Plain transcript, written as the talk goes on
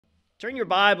Turn your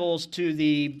Bibles to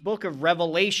the book of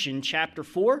Revelation, chapter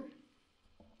 4.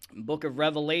 Book of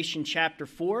Revelation, chapter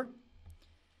 4.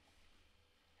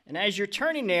 And as you're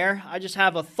turning there, I just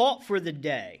have a thought for the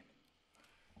day.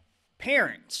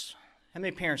 Parents. How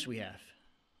many parents do we have?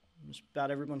 Just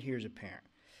about everyone here is a parent.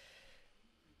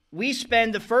 We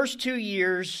spend the first 2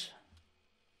 years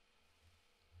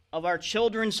of our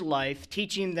children's life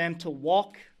teaching them to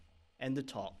walk and to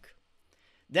talk.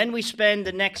 Then we spend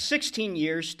the next 16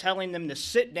 years telling them to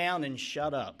sit down and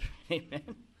shut up.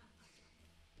 Amen.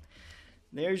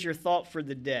 There's your thought for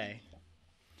the day.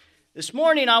 This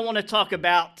morning I want to talk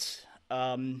about,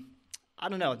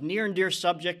 near and dear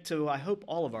subject to, I hope,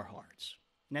 all of our hearts.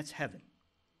 And that's heaven.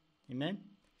 Amen?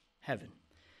 Heaven.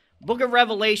 Book of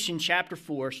Revelation, chapter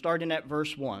 4, starting at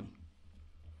verse 1.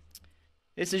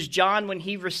 This is John when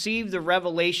he received the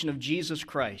revelation of Jesus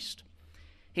Christ.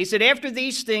 He said, "After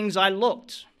these things I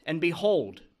looked, and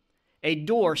behold, a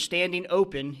door standing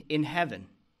open in heaven.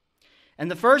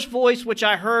 And the first voice which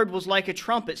I heard was like a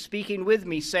trumpet speaking with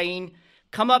me, saying,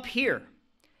 'Come up here,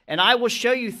 and I will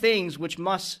show you things which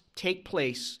must take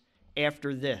place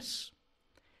after this.'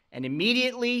 And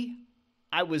immediately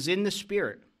I was in the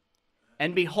Spirit,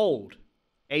 and behold,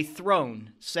 a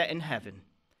throne set in heaven,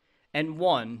 and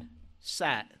one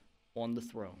sat on the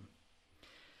throne."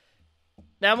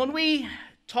 Now, when we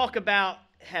talk about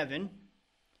heaven,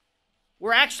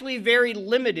 we're actually very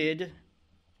limited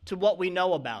to what we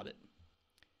know about it.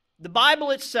 The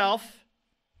Bible itself,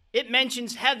 it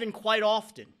mentions heaven quite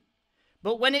often.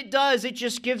 But when it does, it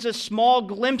just gives us small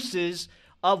glimpses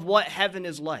of what heaven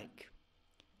is like.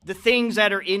 The things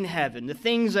that are in heaven, the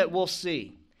things that we'll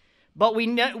see. But we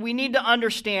need to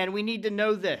understand, we need to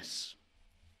know this.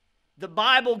 The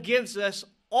Bible gives us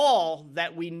all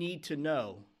that we need to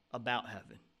know about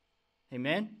heaven.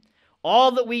 Amen?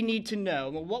 All that we need to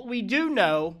know. And what we do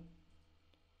know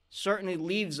certainly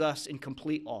leaves us in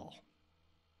complete awe.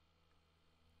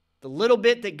 The little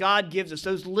bit that God gives us,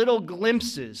 those little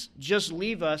glimpses, just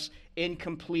leave us in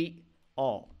complete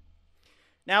awe.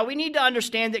 Now, we need to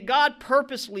understand that God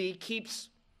purposely keeps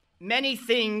many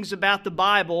things about the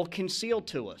Bible concealed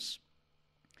to us.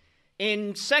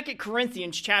 In 2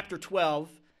 Corinthians chapter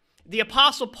 12, the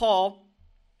Apostle Paul,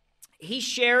 he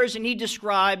shares and he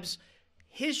describes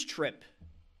his trip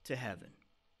to heaven.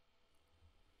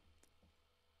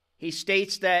 He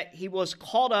states that he was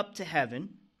caught up to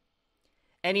heaven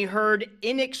and he heard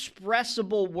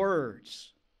inexpressible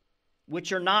words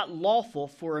which are not lawful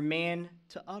for a man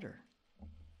to utter.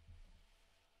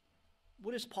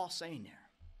 What is Paul saying there?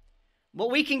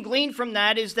 What we can glean from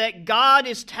that is that God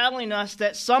is telling us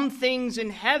that some things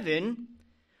in heaven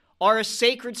are a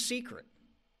sacred secret.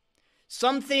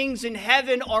 Some things in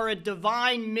heaven are a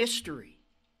divine mystery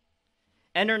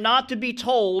and are not to be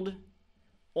told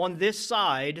on this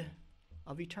side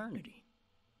of eternity.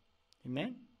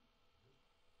 Amen?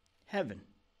 Heaven.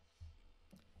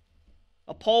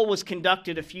 A poll was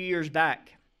conducted a few years back.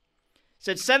 It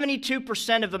said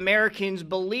 72% of Americans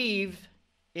believe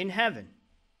in heaven.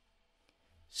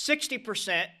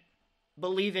 60%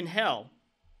 believe in hell.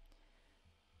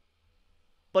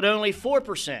 But only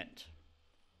 4%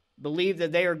 believe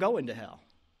that they are going to hell.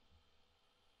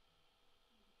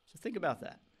 So think about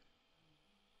that.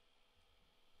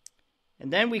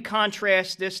 And then we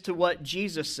contrast this to what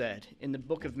Jesus said in the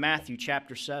book of Matthew,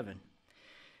 chapter 7.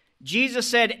 Jesus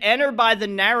said, "Enter by the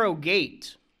narrow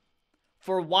gate,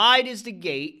 for wide is the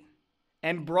gate,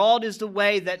 and broad is the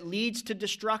way that leads to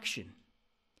destruction.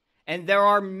 And there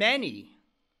are many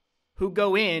who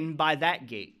go in by that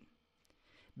gate.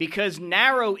 Because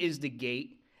narrow is the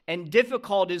gate, and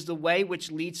difficult is the way which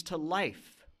leads to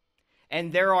life.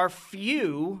 And there are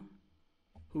few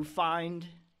who find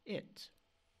it."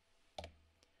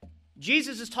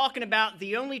 Jesus is talking about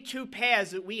the only two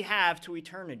paths that we have to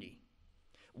eternity.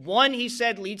 One, he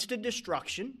said, leads to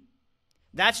destruction.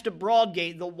 That's the broad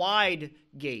gate, the wide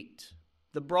gate,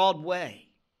 the broad way.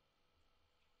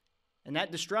 And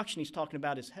that destruction he's talking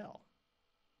about is hell.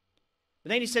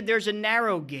 But then he said there's a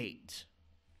narrow gate,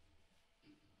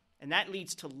 and that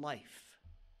leads to life.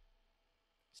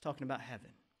 He's talking about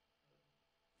heaven.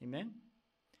 Amen?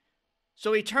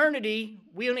 So eternity,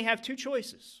 we only have two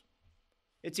choices.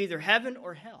 It's either heaven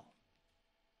or hell.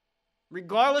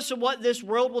 Regardless of what this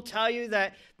world will tell you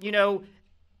that,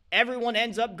 everyone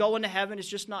ends up going to heaven, it's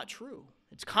just not true.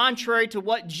 It's contrary to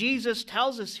what Jesus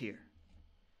tells us here.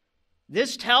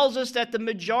 This tells us that the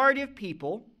majority of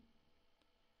people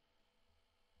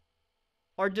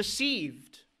are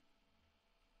deceived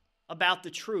about the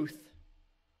truth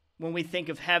when we think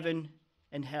of heaven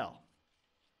and hell.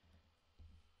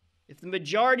 If the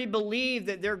majority believe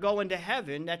that they're going to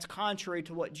heaven, that's contrary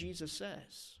to what Jesus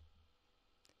says.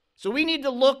 So we need to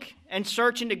look and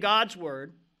search into God's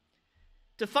Word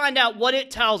to find out what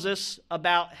it tells us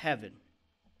about heaven.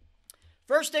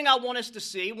 First thing I want us to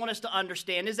see, want us to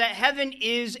understand, is that heaven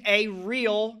is a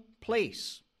real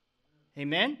place.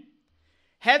 Amen?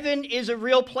 Heaven is a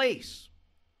real place.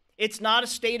 It's not a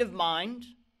state of mind.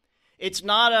 It's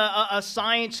not a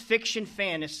science fiction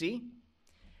fantasy.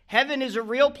 Heaven is a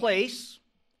real place,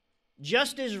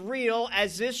 just as real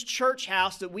as this church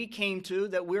house that we came to,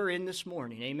 that we're in this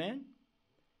morning. Amen?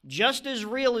 Just as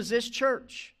real as this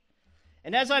church.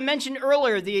 And as I mentioned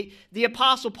earlier, the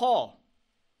Apostle Paul,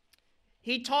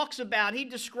 he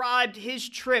described his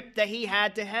trip that he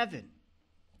had to heaven.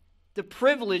 The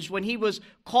privilege when he was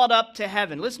caught up to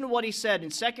heaven. Listen to what he said in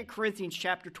 2 Corinthians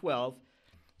chapter 12,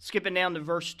 skipping down to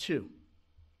verse 2.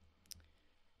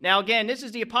 Now again, this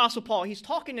is the Apostle Paul. He's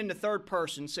talking in the third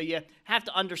person, so you have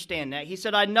to understand that. He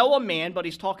said, I know a man, but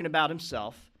he's talking about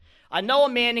himself. I know a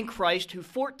man in Christ who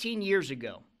 14 years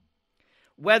ago,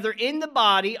 whether in the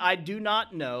body I do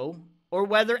not know, or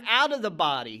whether out of the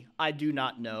body I do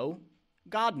not know,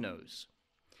 God knows.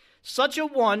 Such a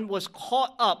one was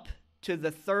caught up to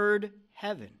the third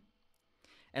heaven.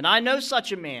 And I know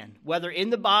such a man, whether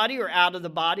in the body or out of the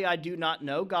body I do not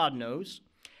know, God knows,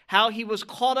 how he was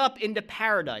caught up into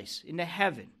paradise, into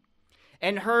heaven,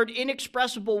 and heard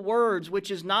inexpressible words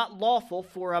which is not lawful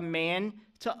for a man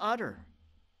to utter.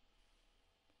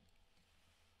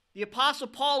 The Apostle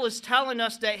Paul is telling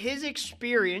us that his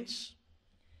experience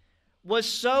was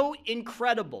so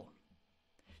incredible,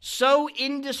 so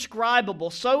indescribable,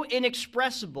 so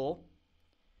inexpressible,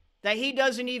 that he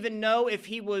doesn't even know if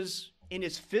he was in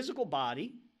his physical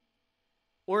body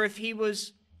or if he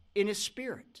was in his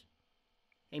spirit.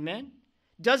 Amen?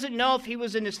 Doesn't know if he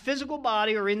was in his physical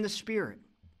body or in the spirit.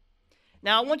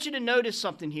 Now, I want you to notice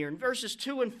something here. In verses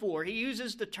 2 and 4, he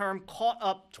uses the term caught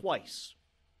up twice.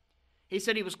 He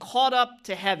said he was caught up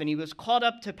to heaven. He was caught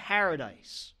up to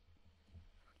paradise.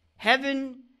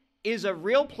 Heaven is a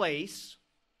real place.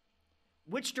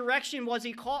 Which direction was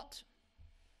he caught?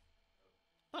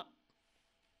 Up.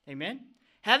 Amen?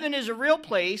 Heaven is a real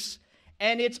place,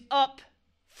 and it's up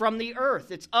from the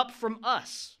earth. It's up from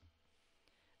us.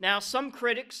 Now, some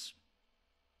critics,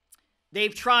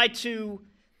 they've tried to,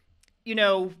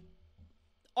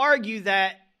 argue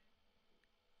that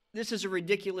this is a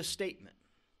ridiculous statement,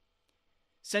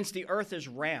 since the earth is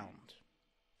round.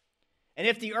 And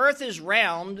if the earth is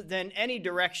round, then any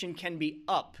direction can be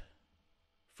up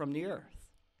from the earth.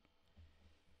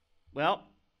 Well,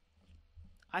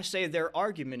 I say their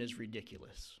argument is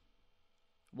ridiculous.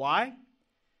 Why?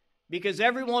 Because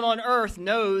everyone on earth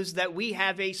knows that we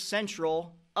have a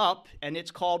central up, and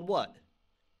it's called what?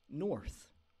 North.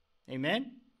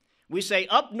 Amen? We say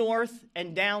up north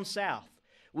and down south.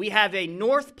 We have a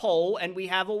north pole and we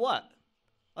have a what?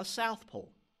 A south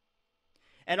pole.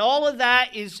 And all of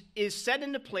that is set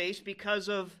into place because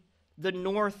of the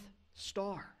North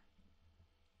Star.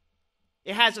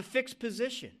 It has a fixed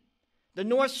position. The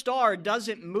North Star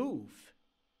doesn't move.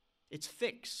 It's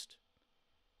fixed.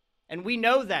 And we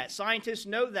know that. Scientists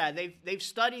know that. They've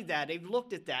studied that. They've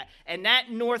looked at that. And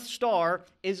that North Star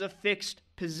is a fixed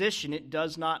position. It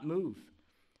does not move.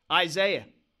 Isaiah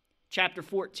chapter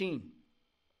 14.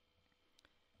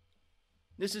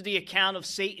 This is the account of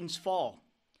Satan's fall.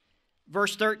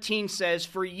 Verse 13 says,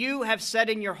 For you have said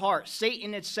in your heart,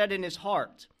 Satan had said in his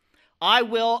heart, I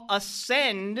will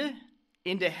ascend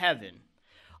into heaven.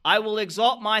 I will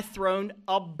exalt my throne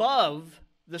above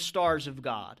the stars of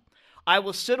God. I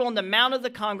will sit on the mount of the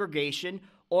congregation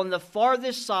on the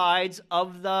farthest sides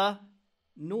of the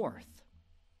north.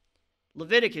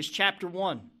 Leviticus chapter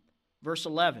 1, verse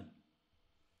 11.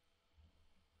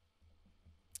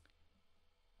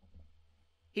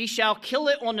 He shall kill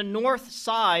it on the north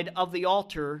side of the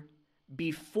altar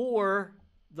before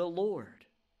the Lord.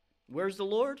 Where's the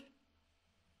Lord?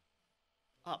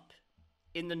 Up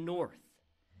in the north.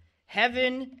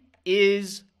 Heaven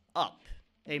is up.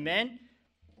 Amen?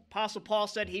 Apostle Paul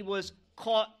said he was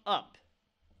caught up.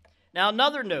 Now,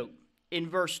 another note in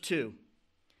verse 2.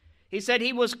 He said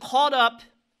he was caught up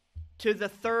to the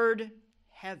third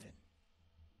heaven.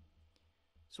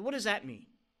 So what does that mean?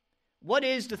 What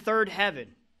is the third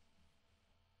heaven?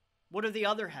 What are the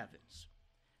other heavens?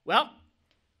 Well,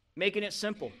 making it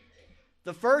simple.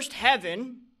 The first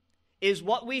heaven is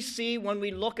what we see when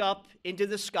we look up into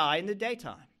the sky in the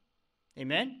daytime.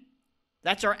 Amen?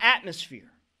 That's our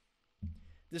atmosphere.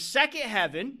 The second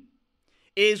heaven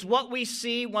is what we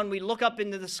see when we look up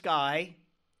into the sky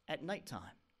at nighttime.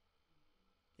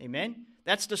 Amen?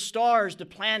 That's the stars, the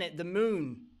planet, the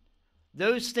moon,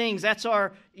 Those things, that's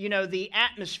our, the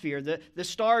atmosphere, the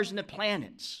stars and the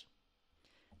planets.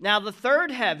 Now, the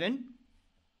third heaven,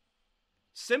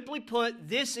 simply put,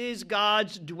 this is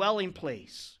God's dwelling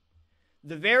place.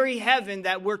 The very heaven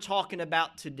that we're talking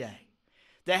about today.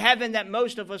 The heaven that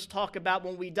most of us talk about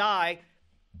when we die.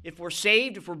 If we're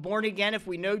saved, if we're born again, if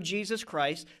we know Jesus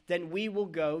Christ, then we will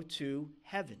go to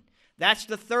heaven. That's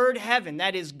the third heaven.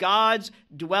 That is God's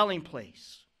dwelling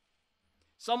place.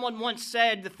 Someone once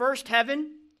said, the first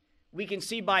heaven we can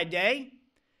see by day.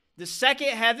 The second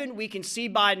heaven we can see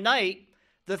by night.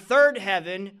 The third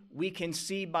heaven we can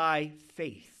see by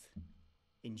faith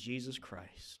in Jesus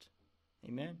Christ.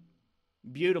 Amen.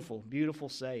 Beautiful, beautiful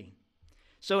saying.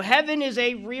 So heaven is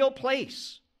a real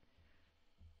place.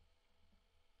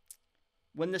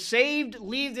 When the saved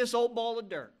leave this old ball of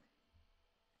dirt,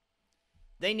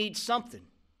 they need something.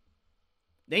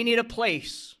 They need a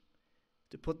place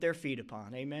to put their feet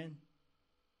upon. Amen.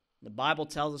 The Bible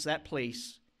tells us that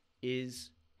place is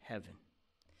heaven.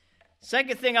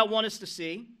 Second thing I want us to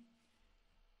see,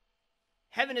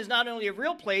 heaven is not only a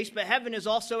real place, but heaven is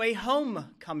also a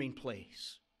homecoming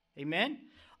place. Amen?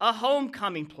 A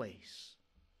homecoming place.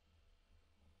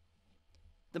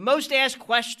 The most asked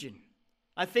question,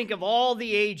 I think, of all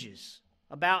the ages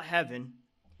about heaven,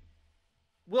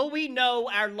 will we know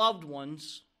our loved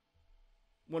ones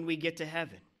when we get to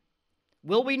heaven?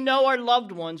 Will we know our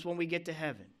loved ones when we get to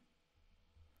heaven?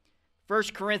 1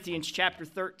 Corinthians chapter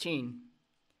 13,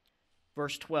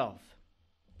 verse 12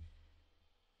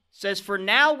 says, "For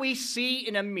now we see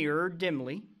in a mirror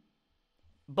dimly,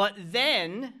 but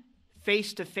then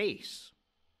face to face.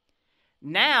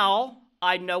 Now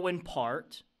I know in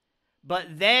part,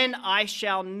 but then I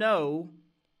shall know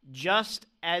just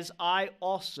as I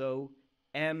also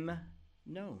am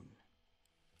known."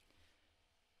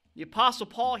 The Apostle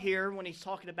Paul here, when he's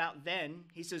talking about then,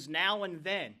 he says now and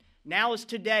then. Now is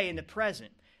today in the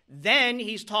present. Then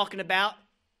he's talking about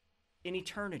in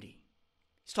eternity.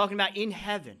 He's talking about in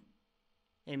heaven.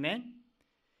 Amen?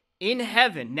 In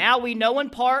heaven. Now we know in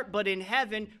part, but in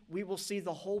heaven we will see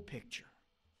the whole picture.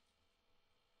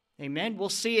 Amen? We'll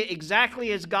see it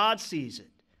exactly as God sees it.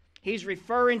 He's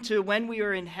referring to when we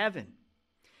are in heaven.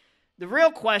 The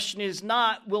real question is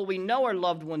not, will we know our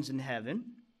loved ones in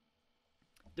heaven?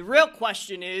 The real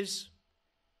question is,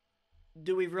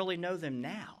 do we really know them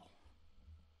now?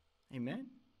 Amen?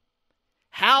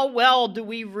 How well do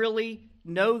we really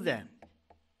know them?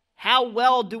 How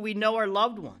well do we know our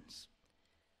loved ones?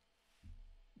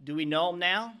 Do we know them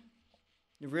now?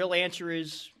 The real answer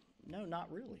is no,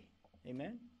 not really.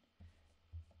 Amen?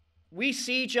 We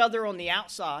see each other on the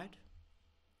outside.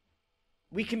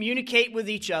 We communicate with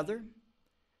each other.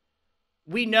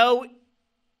 We know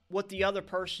what the other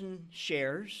person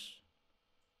shares.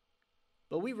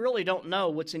 But we really don't know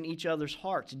what's in each other's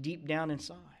hearts deep down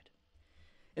inside.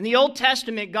 In the Old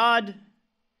Testament, God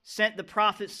sent the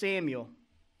prophet Samuel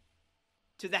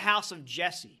to the house of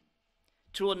Jesse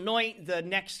to anoint the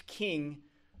next king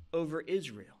over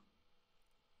Israel.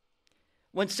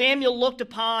 When Samuel looked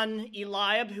upon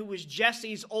Eliab, who was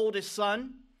Jesse's oldest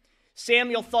son,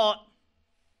 Samuel thought,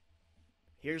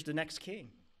 here's the next king.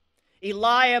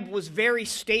 Eliab was very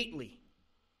stately,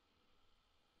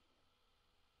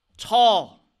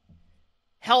 tall,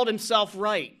 held himself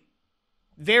right,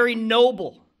 very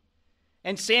noble.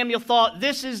 And Samuel thought,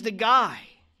 this is the guy.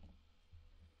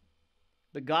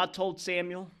 But God told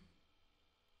Samuel,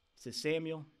 he says,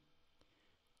 Samuel,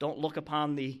 don't look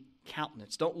upon the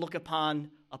countenance. Don't look upon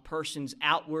a person's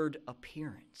outward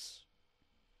appearance,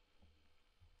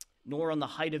 nor on the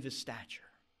height of his stature.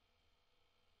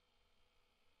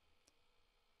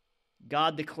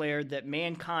 God declared that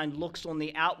mankind looks on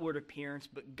the outward appearance,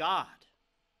 but God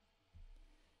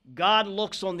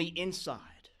looks on the inside.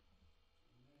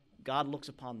 God looks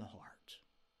upon the heart.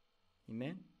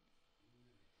 Amen?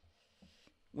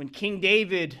 When King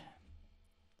David,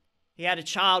 he had a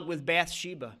child with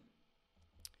Bathsheba.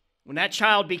 When that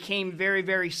child became very,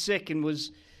 very sick and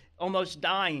was almost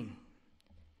dying,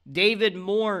 David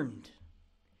mourned,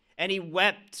 and he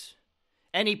wept,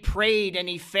 and he prayed, and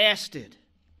he fasted.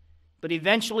 But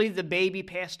eventually the baby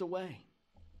passed away.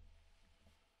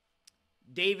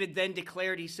 David then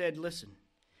declared, he said, listen,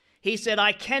 he said,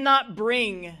 I cannot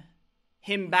bring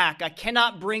him back. I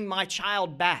cannot bring my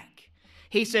child back.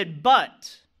 He said,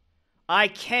 but I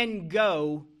can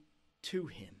go to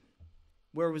him.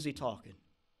 Where was he talking?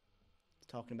 He's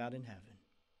talking about in heaven.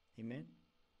 Amen.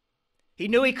 He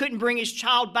knew he couldn't bring his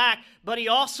child back, but he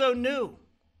also knew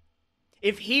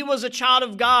if he was a child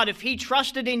of God, if he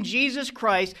trusted in Jesus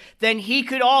Christ, then he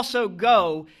could also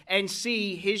go and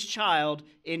see his child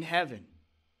in heaven.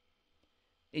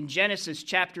 In Genesis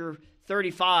chapter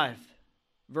 35,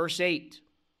 verse 8.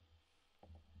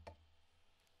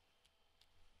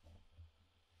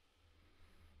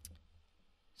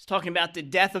 It's talking about the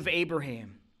death of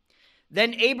Abraham.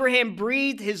 Then Abraham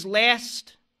breathed his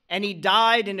last, and he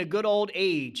died in a good old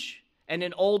age, and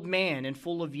an old man and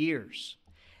full of years,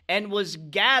 and was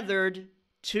gathered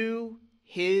to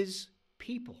his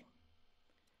people.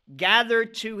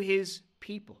 Gathered to his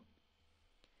people.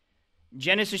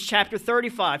 Genesis chapter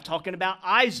 35, talking about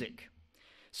Isaac.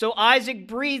 So Isaac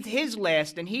breathed his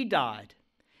last, and he died,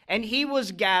 and he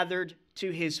was gathered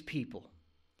to his people.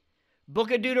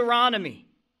 Book of Deuteronomy,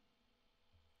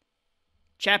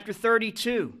 chapter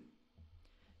 32,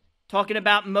 talking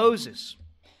about Moses.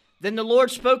 Then the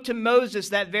Lord spoke to Moses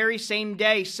that very same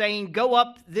day, saying, Go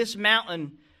up this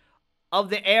mountain of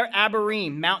the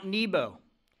Abarim, Mount Nebo,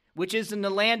 which is in the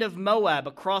land of Moab,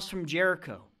 across from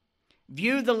Jericho.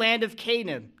 View the land of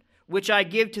Canaan, which I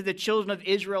give to the children of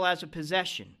Israel as a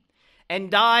possession, and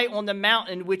die on the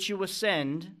mountain which you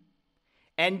ascend,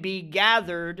 and be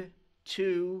gathered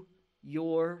to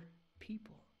your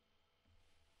people.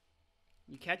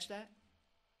 You catch that?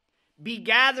 Be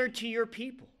gathered to your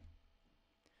people.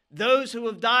 Those who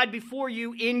have died before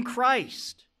you in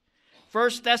Christ.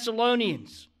 1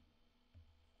 Thessalonians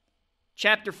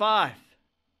chapter 5,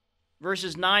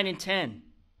 verses 9 and 10.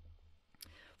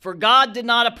 For God did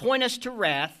not appoint us to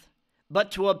wrath,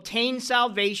 but to obtain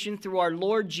salvation through our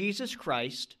Lord Jesus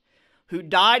Christ, who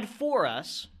died for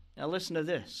us. Now listen to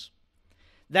this.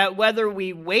 That whether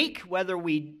we wake, whether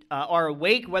we are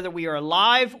awake, whether we are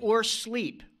alive or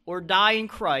sleep or die in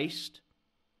Christ,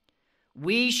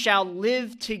 we shall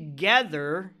live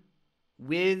together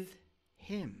with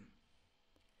him.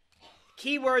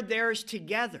 Key word there is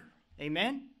together.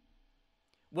 Amen?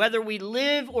 Whether we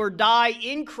live or die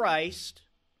in Christ,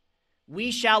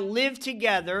 we shall live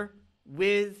together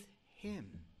with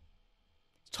him.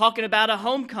 It's talking about a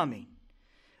homecoming.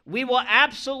 We will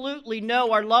absolutely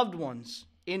know our loved ones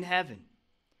in heaven.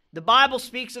 The Bible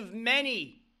speaks of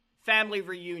many family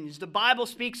reunions. The Bible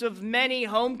speaks of many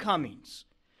homecomings.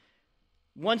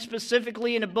 One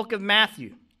specifically in the book of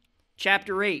Matthew,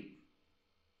 chapter 8,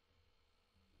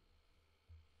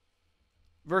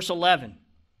 verse 11.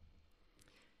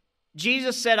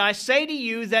 Jesus said, I say to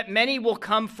you that many will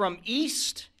come from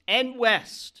east and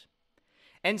west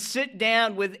and sit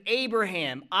down with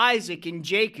Abraham, Isaac, and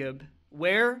Jacob,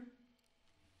 where?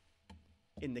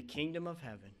 In the kingdom of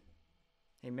heaven.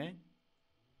 Amen?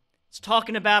 It's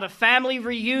talking about a family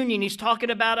reunion. He's talking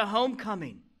about a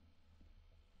homecoming.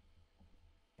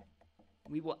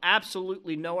 We will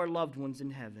absolutely know our loved ones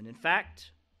in heaven. In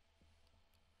fact,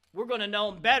 we're going to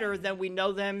know them better than we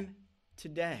know them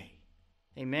today.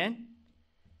 Amen?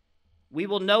 We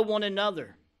will know one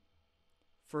another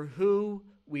for who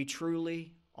we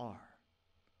truly are.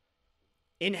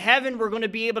 In heaven, we're going to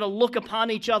be able to look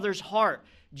upon each other's heart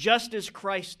just as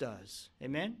Christ does.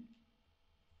 Amen?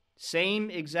 Same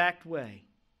exact way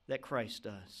that Christ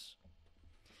does.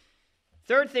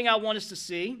 Third thing I want us to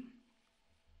see,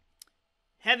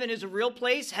 heaven is a real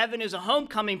place. Heaven is a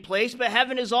homecoming place, but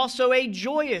heaven is also a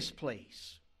joyous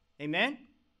place. Amen?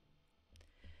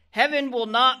 Heaven will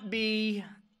not be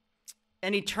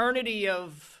an eternity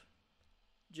of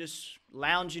just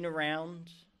lounging around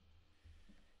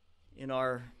in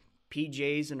our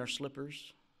PJs and our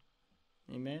slippers.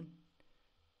 Amen?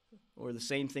 Or the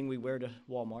same thing we wear to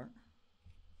Walmart.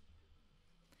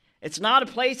 It's not a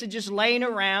place of just laying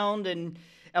around and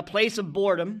a place of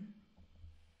boredom.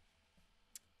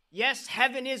 Yes,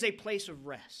 heaven is a place of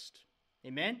rest.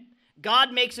 Amen?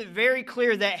 God makes it very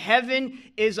clear that heaven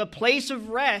is a place of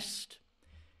rest,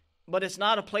 but it's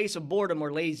not a place of boredom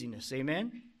or laziness.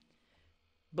 Amen?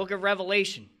 Book of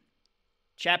Revelation,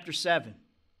 chapter 7.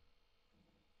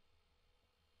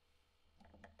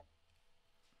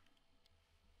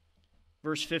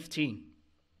 Verse 15.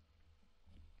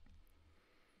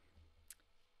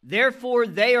 Therefore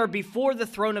they are before the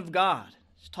throne of God.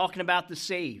 It's talking about the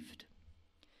saved.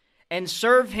 And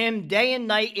serve him day and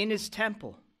night in his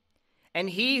temple. And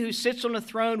he who sits on the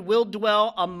throne will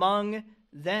dwell among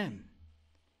them.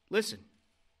 Listen.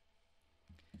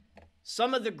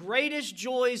 Some of the greatest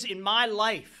joys in my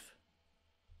life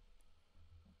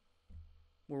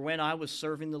were when I was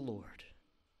serving the Lord.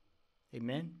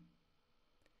 Amen?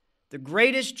 The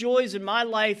greatest joys in my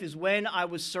life is when I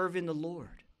was serving the Lord.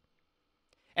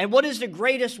 And what is the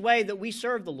greatest way that we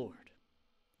serve the Lord?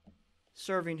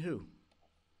 Serving who?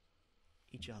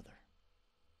 Each other.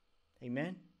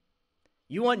 Amen?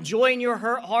 You want joy in your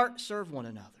heart? Serve one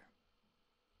another.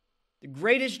 The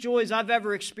greatest joys I've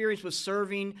ever experienced was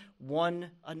serving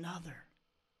one another.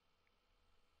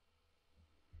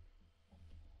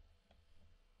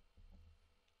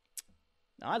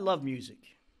 Now, I love music.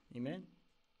 Amen?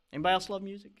 Anybody else love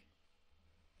music?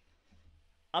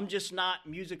 I'm just not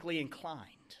musically inclined.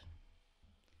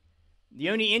 The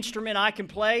only instrument I can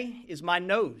play is my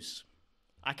nose.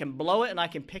 I can blow it and I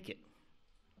can pick it.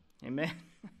 Amen?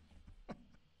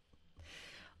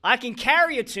 I can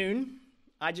carry a tune.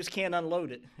 I just can't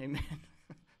unload it. Amen?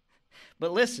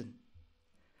 But listen,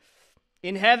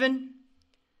 in heaven,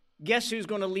 guess who's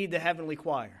going to lead the heavenly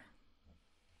choir?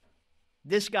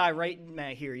 This guy right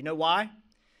here. You know why?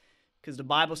 Because the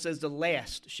Bible says the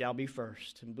last shall be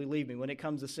first. And believe me, when it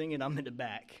comes to singing, I'm in the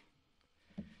back.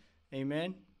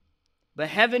 Amen? But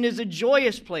heaven is a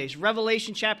joyous place.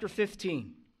 Revelation chapter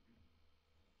 15.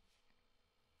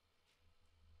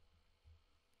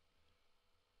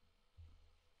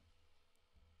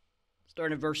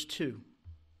 Starting in verse 2.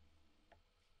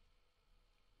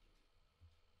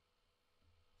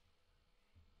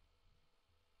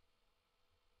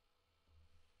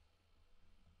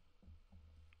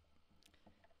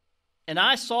 And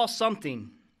I saw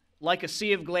something like a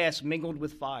sea of glass mingled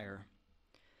with fire.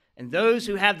 And those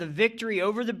who have the victory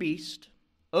over the beast,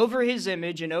 over his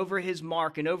image, and over his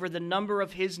mark, and over the number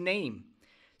of his name,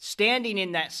 standing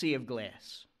in that sea of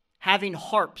glass, having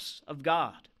harps of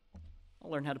God.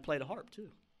 I'll learn how to play the harp too.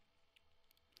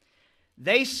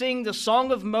 They sing the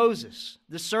song of Moses,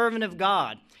 the servant of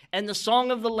God, and the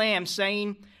song of the Lamb,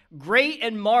 saying, Great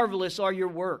and marvelous are your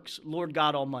works, Lord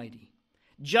God Almighty.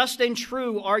 Just and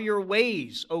true are your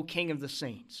ways, O King of the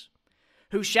saints.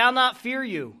 Who shall not fear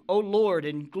you, O Lord,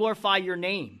 and glorify your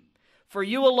name? For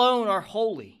you alone are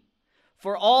holy.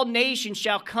 For all nations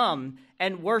shall come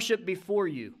and worship before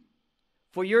you.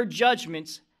 For your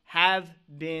judgments have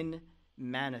been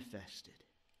manifested.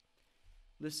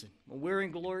 Listen, when we're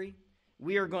in glory,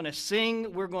 we are going to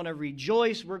sing, we're going to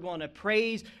rejoice, we're going to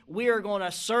praise, we are going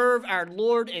to serve our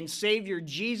Lord and Savior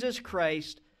Jesus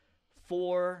Christ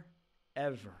forever.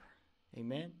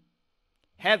 Amen?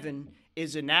 Heaven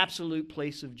is an absolute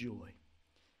place of joy.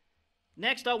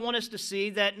 Next, I want us to see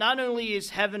that not only is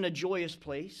heaven a joyous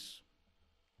place,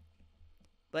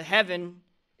 but heaven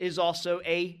is also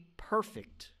a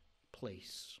perfect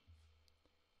place.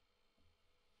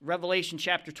 Revelation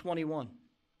chapter 21,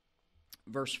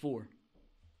 verse 4.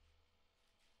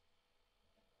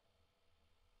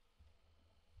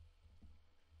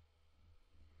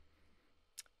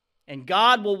 And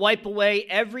God will wipe away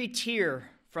every tear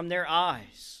from their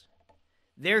eyes.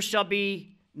 There shall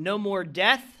be no more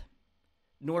death,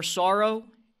 nor sorrow,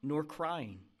 nor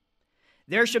crying.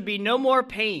 There shall be no more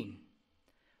pain,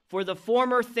 for the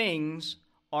former things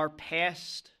are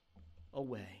passed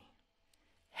away.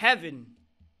 Heaven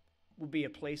will be a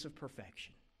place of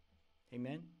perfection.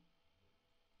 Amen?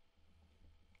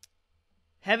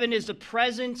 Heaven is the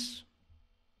presence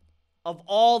of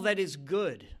all that is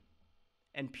good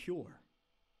and pure.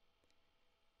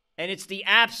 And it's the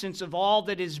absence of all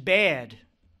that is bad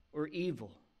or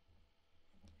evil.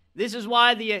 This is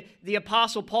why the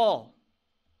Apostle Paul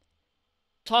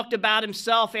talked about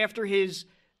himself after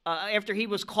he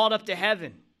was caught up to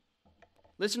heaven.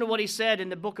 Listen to what he said in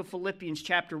the book of Philippians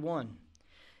chapter 1.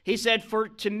 He said, For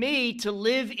to me to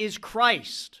live is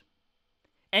Christ,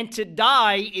 and to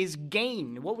die is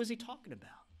gain. What was he talking about?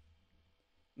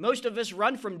 Most of us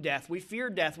run from death. We fear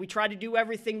death. We try to do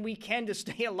everything we can to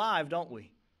stay alive, don't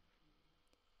we?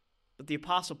 But the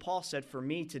Apostle Paul said, for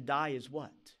me to die is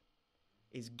what?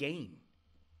 Is gain.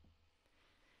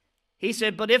 He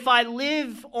said, but if I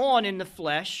live on in the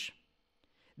flesh,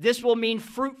 this will mean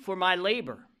fruit for my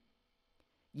labor.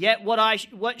 Yet what I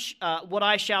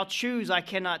shall choose I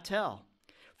cannot tell.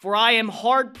 For I am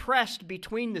hard pressed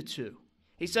between the two.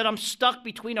 He said, I'm stuck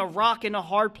between a rock and a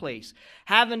hard place,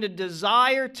 having a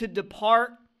desire to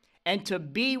depart and to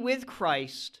be with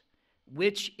Christ,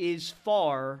 which is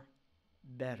far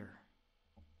better.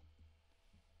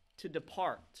 To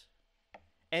depart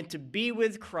and to be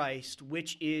with Christ,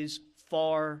 which is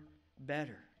far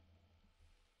better.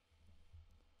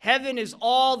 Heaven is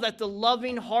all that the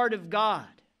loving heart of God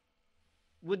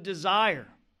would desire.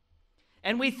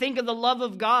 And we think of the love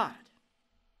of God.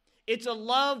 It's a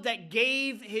love that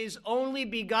gave his only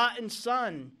begotten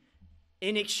Son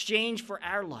in exchange for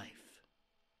our life.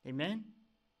 Amen?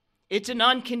 It's an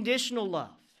unconditional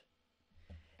love.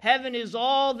 Heaven is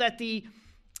all that the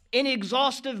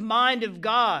inexhaustive mind of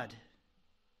God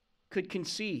could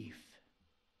conceive,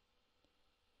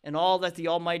 and all that the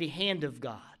almighty hand of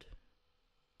God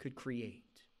could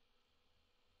create.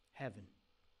 Heaven.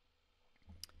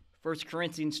 1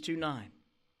 Corinthians 2:9.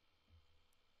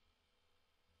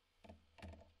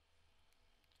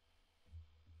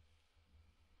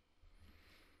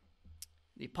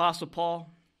 The Apostle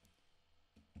Paul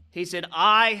He said,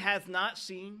 eye hath not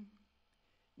seen,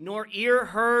 nor ear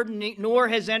heard, nor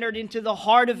has entered into the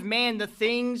heart of man the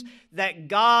things that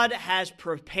God has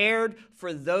prepared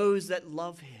for those that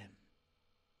love him.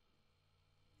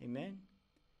 Amen.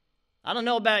 I don't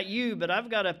know about you, but I've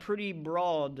got a pretty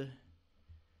broad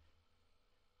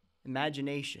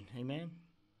imagination. Amen.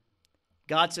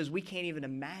 God says we can't even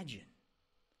imagine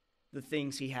the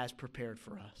things he has prepared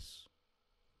for us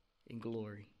in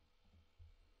glory.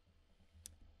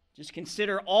 Just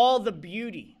consider all the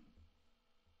beauty.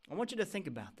 I want you to think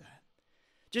about that.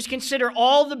 Just consider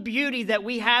all the beauty that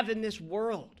we have in this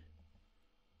world.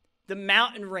 The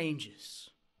mountain ranges,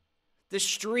 the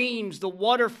streams, the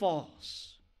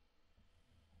waterfalls,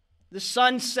 the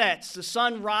sunsets, the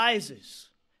sun rises,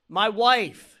 my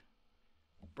wife,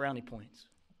 brownie points.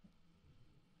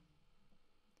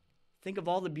 Think of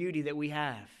all the beauty that we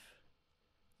have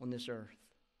on this earth.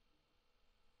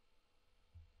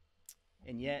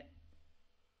 And yet,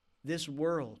 this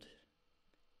world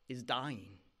is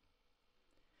dying.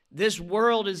 This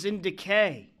world is in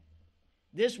decay.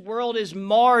 This world is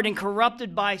marred and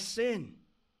corrupted by sin.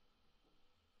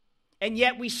 And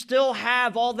yet we still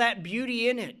have all that beauty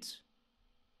in it.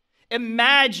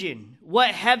 Imagine what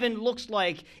heaven looks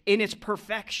like in its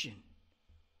perfection.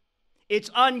 Its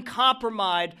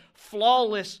uncompromised,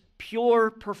 flawless,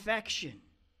 pure perfection.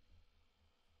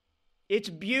 Its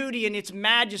beauty and its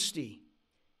majesty.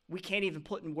 We can't even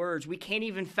put in words. We can't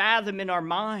even fathom in our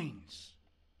minds.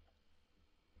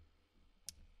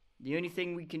 The only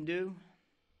thing we can do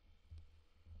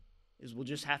is we'll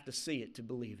just have to see it to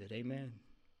believe it. Amen.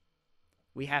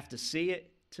 We have to see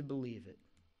it to believe it.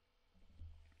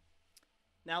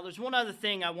 Now, there's one other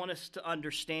thing I want us to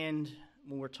understand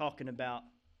when we're talking about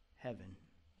heaven.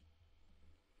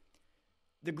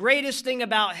 The greatest thing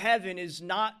about heaven is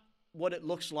not what it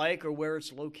looks like or where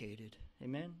it's located.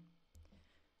 Amen.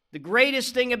 The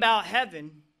greatest thing about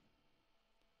heaven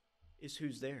is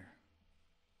who's there.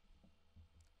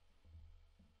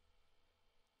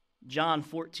 John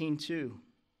 14:2.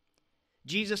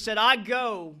 Jesus said, I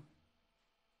go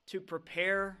to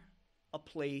prepare a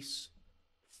place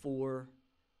for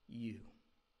you.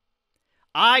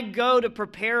 I go to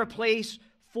prepare a place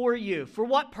for you. For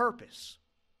what purpose?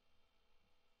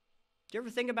 Do you ever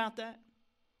think about that?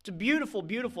 It's a beautiful,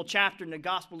 beautiful chapter in the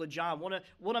Gospel of John,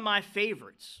 one of my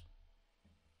favorites.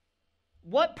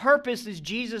 What purpose does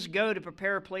Jesus go to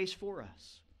prepare a place for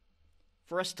us?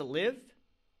 For us to live?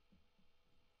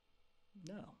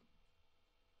 No.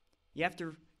 You have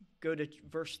to go to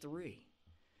verse 3.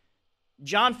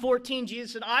 John 14,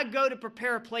 Jesus said, I go to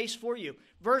prepare a place for you.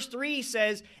 Verse 3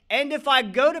 says, and if I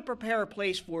go to prepare a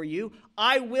place for you,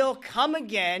 I will come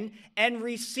again and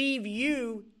receive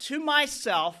you to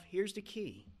myself. Here's the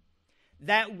key.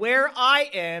 That where I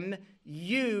am,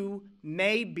 you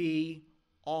may be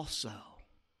also.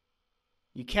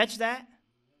 You catch that?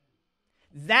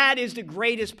 That is the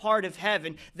greatest part of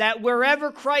heaven. That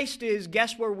wherever Christ is,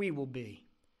 guess where we will be?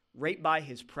 Right by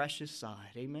his precious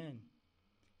side. Amen.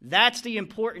 That's the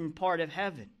important part of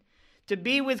heaven. To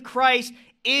be with Christ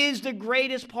is the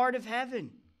greatest part of heaven.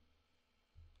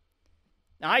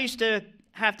 Now, I used to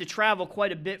have to travel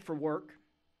quite a bit for work.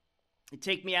 It'd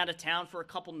take me out of town for a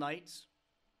couple nights.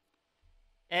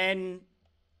 And,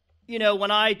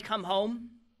 when I'd come home,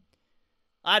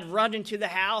 I'd run into the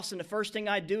house, and the first thing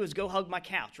I'd do is go hug my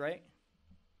couch, right?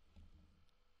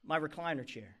 My recliner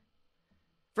chair.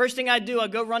 First thing I'd do,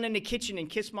 I'd go run in the kitchen and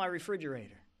kiss my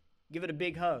refrigerator. Give it a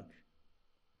big hug.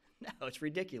 No, it's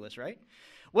ridiculous, right?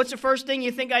 What's the first thing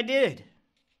you think I did?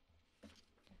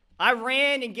 I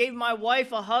ran and gave my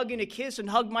wife a hug and a kiss and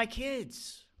hugged my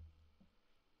kids.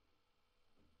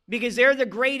 Because they're the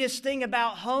greatest thing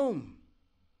about home.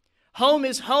 Home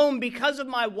is home because of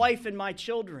my wife and my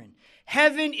children.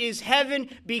 Heaven is heaven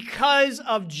because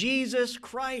of Jesus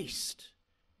Christ.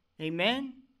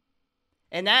 Amen?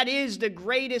 And that is the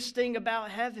greatest thing about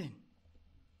heaven.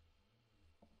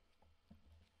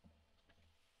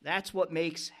 That's what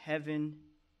makes heaven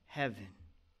heaven.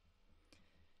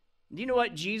 Do you know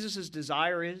what Jesus'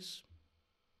 desire is?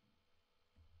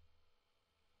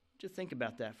 Just think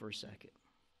about that for a second.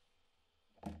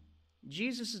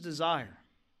 Jesus' desire.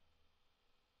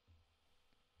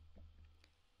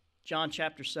 John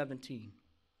chapter 17.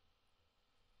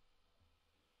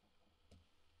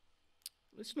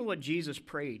 Listen to what Jesus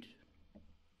prayed.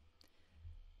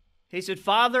 He said,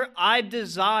 Father, I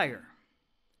desire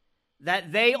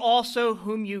that they also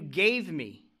whom you gave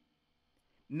me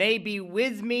may be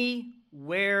with me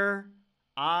where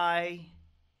I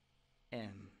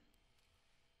am.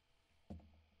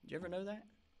 Did you ever know that?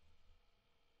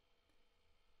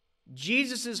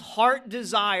 Jesus' heart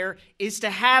desire is to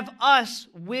have us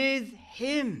with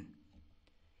him.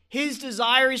 His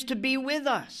desire is to be with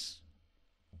us.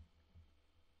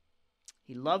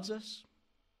 He loves us.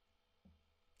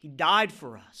 He died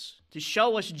for us to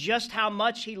show us just how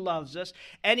much he loves us,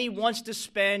 and he wants to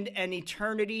spend an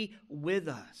eternity with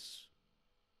us.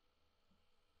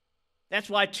 That's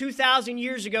why 2,000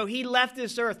 years ago, he left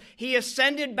this earth. He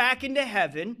ascended back into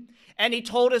heaven, and he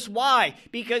told us why.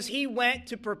 Because he went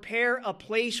to prepare a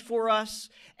place for us,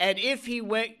 and if he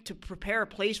went to prepare a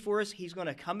place for us, he's going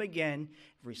to come again,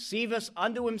 receive us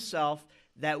unto himself,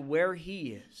 that where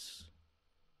he is,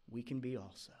 we can be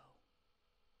also.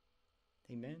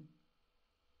 Amen.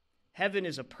 Heaven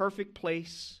is a perfect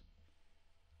place,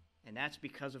 and that's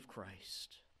because of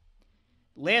Christ.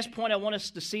 Last point I want us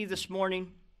to see this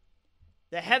morning,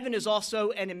 that heaven is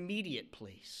also an immediate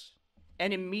place.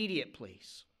 An immediate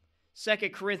place. 2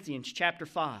 Corinthians chapter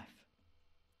 5.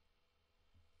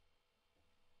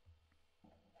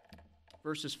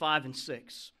 Verses 5 and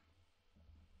 6.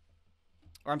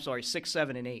 Or 6,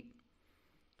 7, and 8.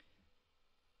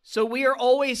 So we are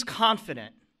always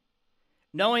confident,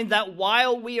 knowing that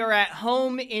while we are at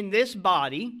home in this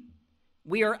body,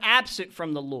 we are absent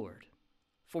from the Lord.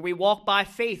 For we walk by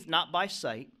faith, not by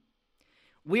sight.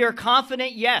 We are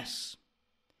confident, yes,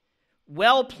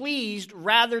 well pleased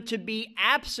rather to be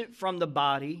absent from the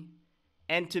body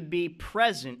and to be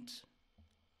present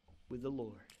with the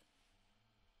Lord.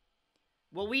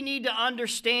 Well, we need to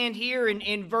understand here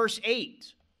in verse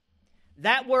 8,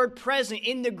 that word present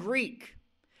in the Greek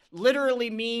literally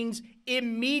means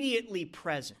immediately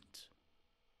present.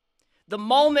 The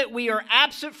moment we are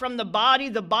absent from the body,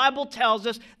 the Bible tells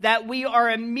us that we are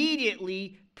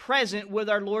immediately present with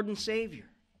our Lord and Savior.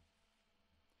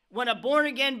 When a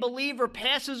born-again believer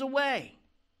passes away,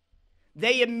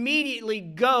 they immediately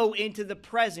go into the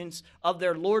presence of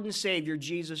their Lord and Savior,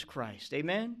 Jesus Christ.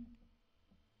 Amen?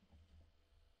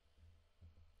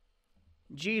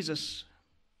 Jesus,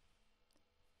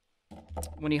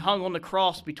 when he hung on the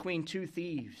cross between two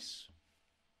thieves,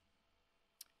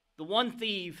 the one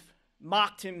thief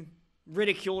mocked him,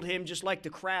 ridiculed him just like the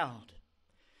crowd.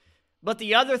 But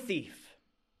the other thief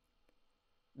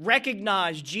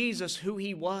recognized Jesus, who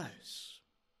he was.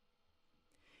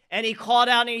 And he called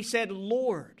out and he said,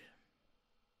 Lord.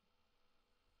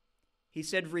 He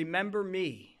said, remember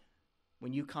me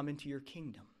when you come into your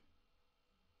kingdom.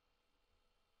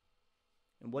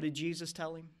 And what did Jesus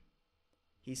tell him?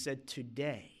 He said,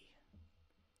 today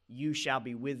you shall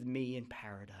be with me in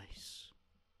paradise.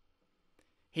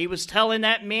 He was telling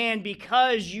that man,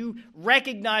 because you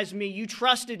recognized me, you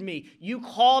trusted me, you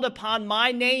called upon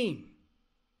my name,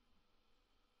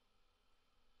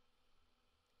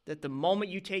 that the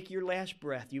moment you take your last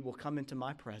breath, you will come into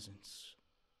my presence.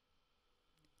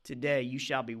 Today you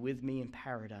shall be with me in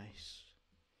paradise.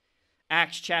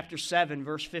 Acts chapter 7,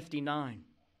 verse 59.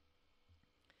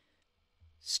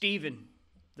 Stephen,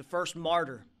 the first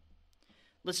martyr,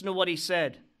 listen to what he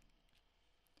said.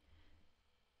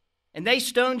 And they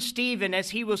stoned Stephen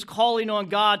as he was calling on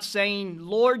God, saying,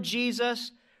 Lord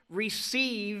Jesus,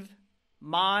 receive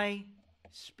my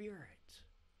spirit.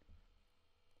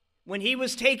 When he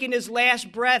was taking his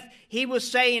last breath, he was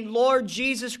saying, Lord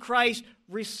Jesus Christ,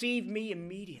 receive me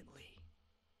immediately.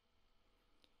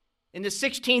 In the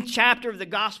 16th chapter of the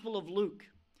Gospel of Luke,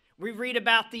 we read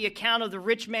about the account of the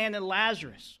rich man and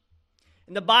Lazarus.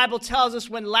 And the Bible tells us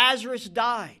when Lazarus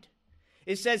died,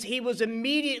 it says he was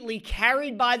immediately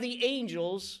carried by the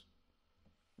angels,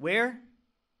 where?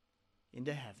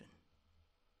 Into heaven.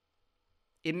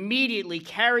 Immediately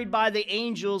carried by the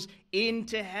angels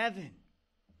into heaven.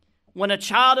 When a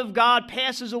child of God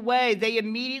passes away, they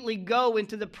immediately go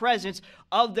into the presence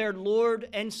of their Lord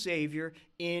and Savior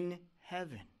in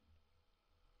heaven.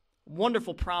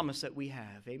 Wonderful promise that we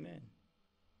have. Amen.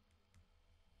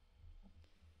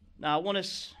 Now, I want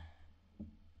us,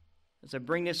 as I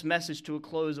bring this message to a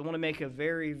close, I want to make a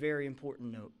very, very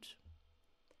important note.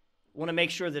 I want to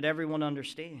make sure that everyone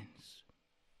understands.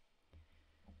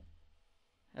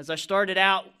 As I started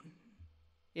out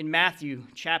in Matthew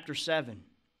chapter 7,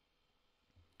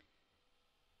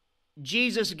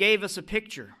 Jesus gave us a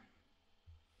picture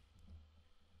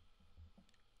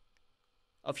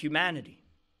of humanity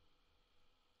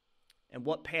and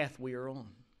what path we are on.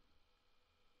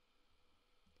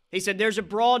 He said there's a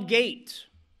broad gate,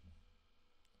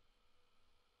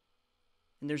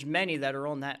 and there's many that are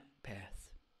on that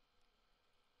path.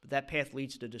 But that path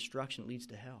leads to destruction, leads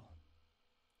to hell.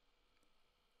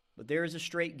 But there is a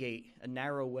straight gate, a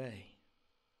narrow way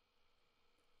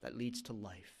that leads to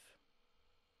life,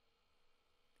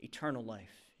 eternal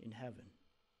life in heaven.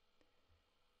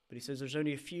 But he says there's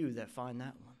only a few that find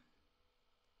that one.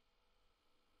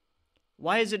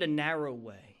 Why is it a narrow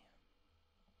way?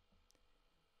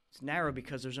 It's narrow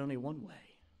because there's only one way.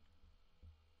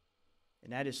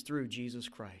 And that is through Jesus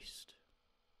Christ.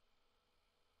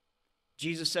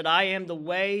 Jesus said, I am the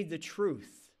way, the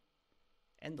truth,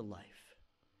 and the life.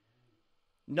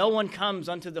 No one comes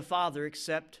unto the Father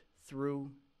except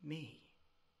through me.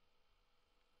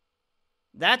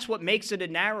 That's what makes it a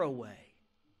narrow way.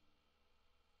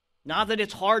 Not that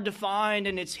it's hard to find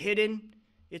and it's hidden,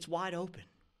 it's wide open.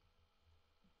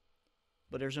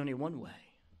 But there's only one way.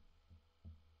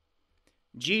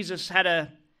 Jesus had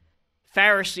a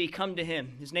Pharisee come to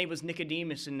him. His name was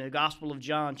Nicodemus in the Gospel of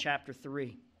John, chapter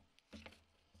 3.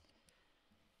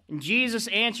 And Jesus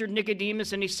answered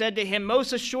Nicodemus, and he said to him,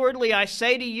 most assuredly I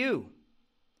say to you,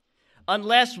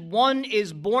 unless one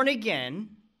is born again,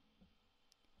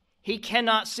 he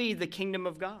cannot see the kingdom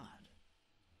of God.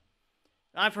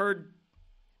 I've heard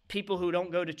people who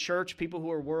don't go to church, people who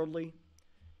are worldly,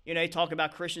 they talk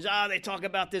about Christians. They talk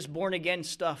about this born again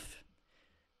stuff.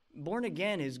 Born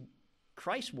again is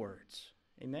Christ's words.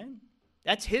 Amen?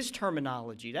 That's his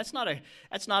terminology. That's not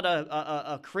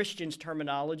a Christian's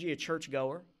terminology, a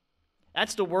churchgoer.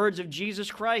 That's the words of Jesus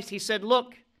Christ. He said,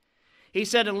 look,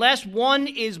 unless one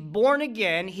is born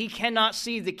again, he cannot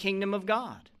see the kingdom of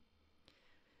God.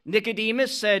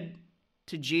 Nicodemus said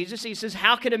to Jesus, he says,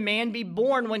 how could a man be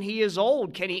born when he is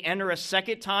old? Can he enter a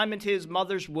second time into his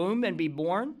mother's womb and be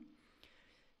born?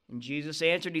 And Jesus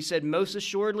answered, he said, most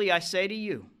assuredly I say to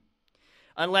you,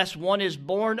 unless one is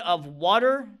born of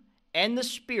water and the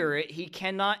Spirit, he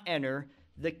cannot enter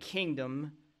the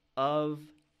kingdom of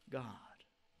God.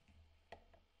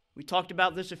 We talked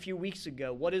about this a few weeks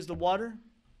ago. What is the water?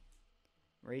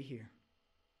 Right here.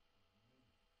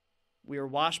 We are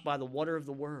washed by the water of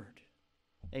the Word.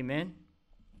 Amen?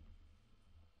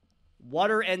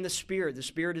 Water and the Spirit. The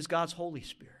Spirit is God's Holy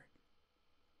Spirit.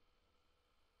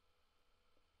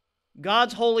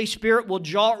 God's Holy Spirit will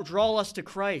draw us to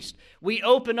Christ. We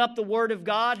open up the Word of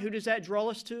God. Who does that draw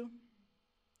us to?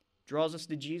 Draws us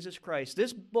to Jesus Christ.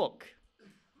 This book,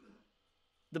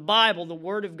 the Bible, the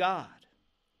Word of God,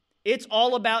 it's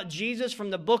all about Jesus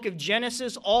from the book of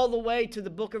Genesis all the way to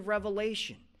the book of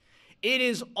Revelation. It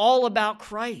is all about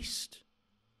Christ.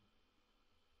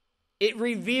 It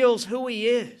reveals who He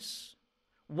is,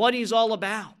 what He's all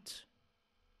about.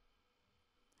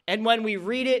 And when we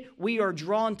read it, we are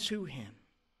drawn to Him,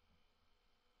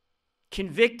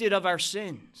 convicted of our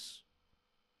sins,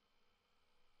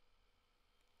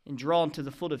 and drawn to the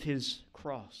foot of His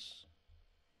cross.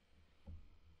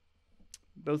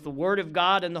 Both the Word of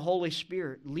God and the Holy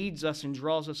Spirit leads us and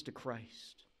draws us to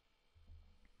Christ.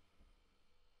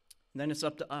 And then it's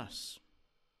up to us.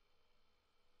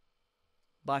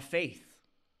 By faith,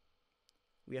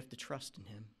 we have to trust in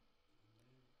Him.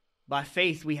 By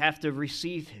faith, we have to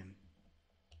receive Him.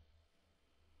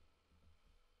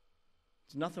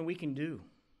 There's nothing we can do.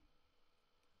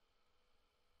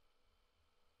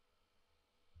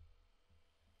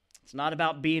 It's not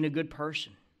about being a good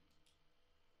person.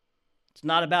 It's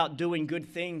not about doing good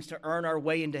things to earn our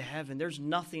way into heaven. There's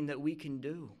nothing that we can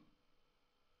do.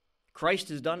 Christ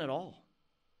has done it all.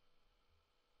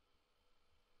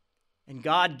 And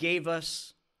God gave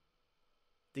us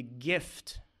the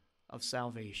gift of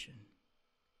salvation.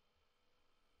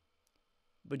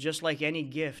 But just like any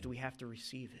gift, we have to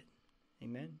receive it.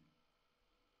 Amen?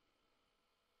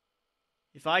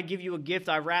 If I give you a gift,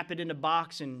 I wrap it in a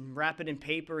box and wrap it in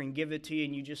paper and give it to you,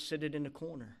 and you just sit it in a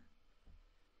corner.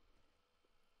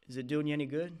 Is it doing you any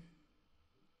good?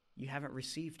 You haven't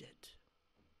received it.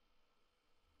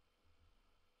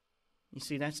 You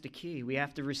see, that's the key. We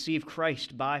have to receive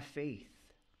Christ by faith.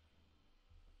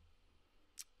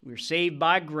 We're saved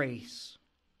by grace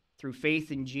through faith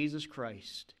in Jesus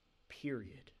Christ,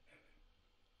 period.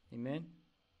 Amen?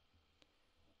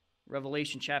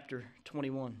 Revelation chapter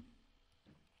 21,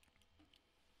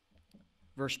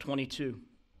 verse 22.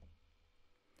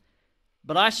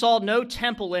 But I saw no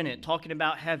temple in it, talking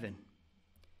about heaven.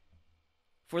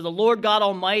 For the Lord God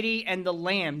Almighty and the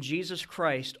Lamb, Jesus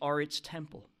Christ, are its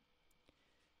temple.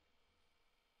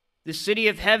 The city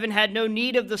of heaven had no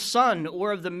need of the sun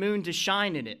or of the moon to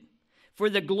shine in it, for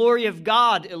the glory of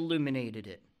God illuminated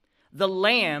it. The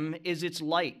Lamb is its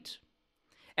light.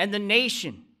 And the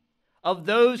nation of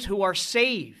those who are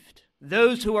saved,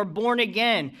 those who are born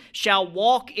again, shall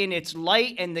walk in its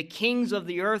light, and the kings of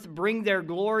the earth bring their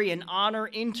glory and honor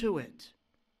into it.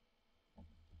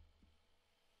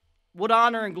 What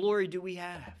honor and glory do we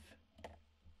have?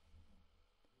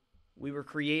 We were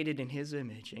created in His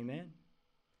image, amen?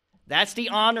 That's the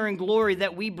honor and glory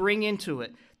that we bring into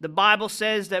it. The Bible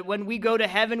says that when we go to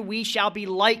heaven, we shall be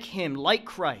like him, like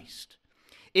Christ.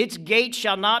 Its gates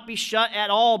shall not be shut at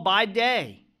all by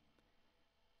day.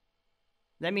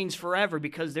 That means forever,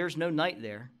 because there's no night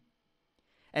there.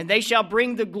 And they shall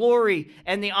bring the glory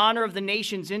and the honor of the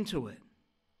nations into it.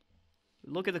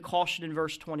 Look at the caution in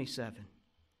verse 27.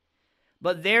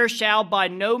 But there shall by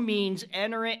no means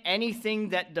enter it anything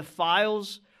that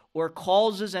defiles or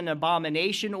causes an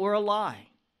abomination or a lie,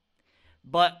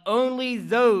 but only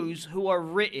those who are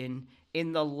written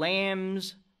in the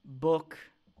Lamb's book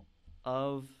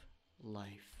of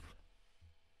life.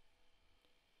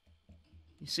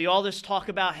 You see, all this talk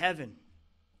about heaven,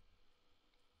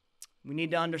 we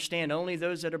need to understand only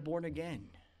those that are born again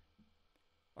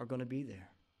are going to be there.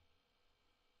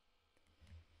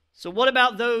 So what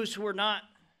about those who are not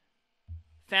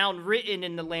found written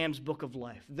in the Lamb's book of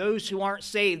life? Those who aren't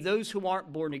saved, those who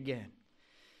aren't born again.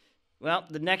 Well,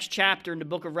 the next chapter in the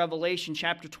book of Revelation,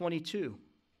 chapter 22,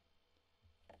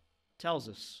 tells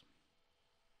us,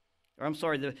 or I'm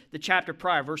sorry, the chapter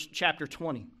prior, chapter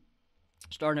 20,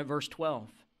 starting at verse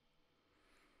 12.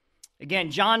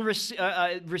 Again, John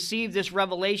received this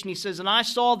revelation. He says, "And I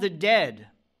saw the dead,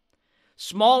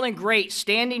 small and great,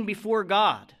 standing before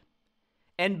God,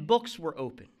 and books were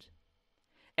opened.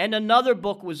 And another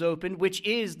book was opened, which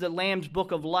is the Lamb's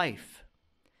book of life.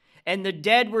 And the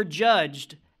dead were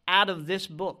judged out of this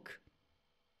book.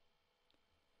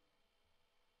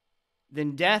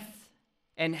 Then death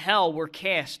and hell were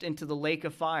cast into the lake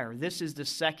of fire. This is the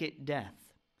second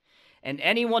death. And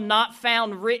anyone not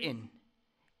found written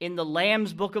in the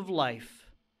Lamb's book of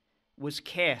life was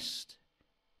cast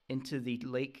into the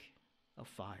lake of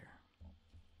fire."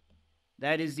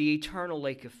 That is the eternal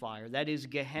lake of fire. That is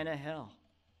Gehenna hell.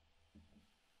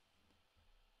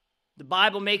 The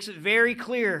Bible makes it very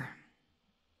clear.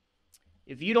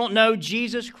 If you don't know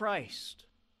Jesus Christ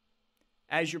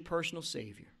as your personal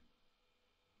Savior,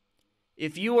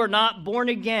 if you are not born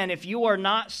again, if you are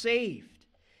not saved,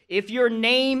 if your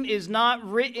name is not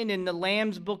written in the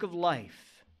Lamb's book of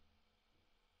life,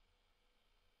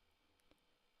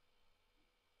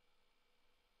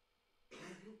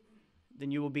 then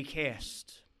you will be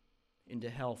cast into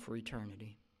hell for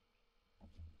eternity.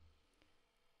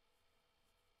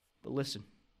 But listen,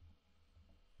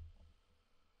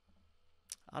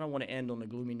 I don't want to end on a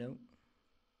gloomy note,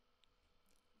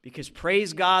 because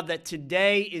praise God that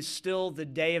today is still the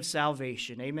day of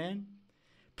salvation. Amen?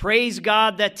 Praise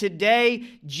God that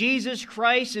today Jesus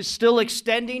Christ is still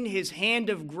extending his hand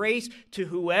of grace to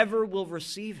whoever will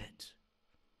receive it.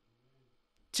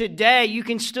 Today, you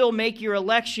can still make your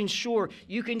election sure.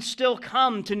 You can still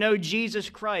come to know Jesus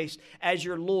Christ as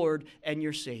your Lord and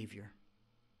your Savior.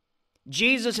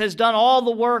 Jesus has done all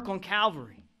the work on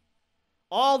Calvary,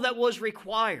 all that was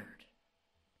required.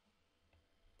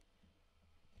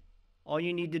 All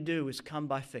you need to do is come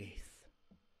by faith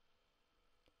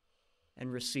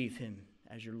and receive him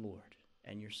as your Lord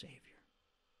and your Savior.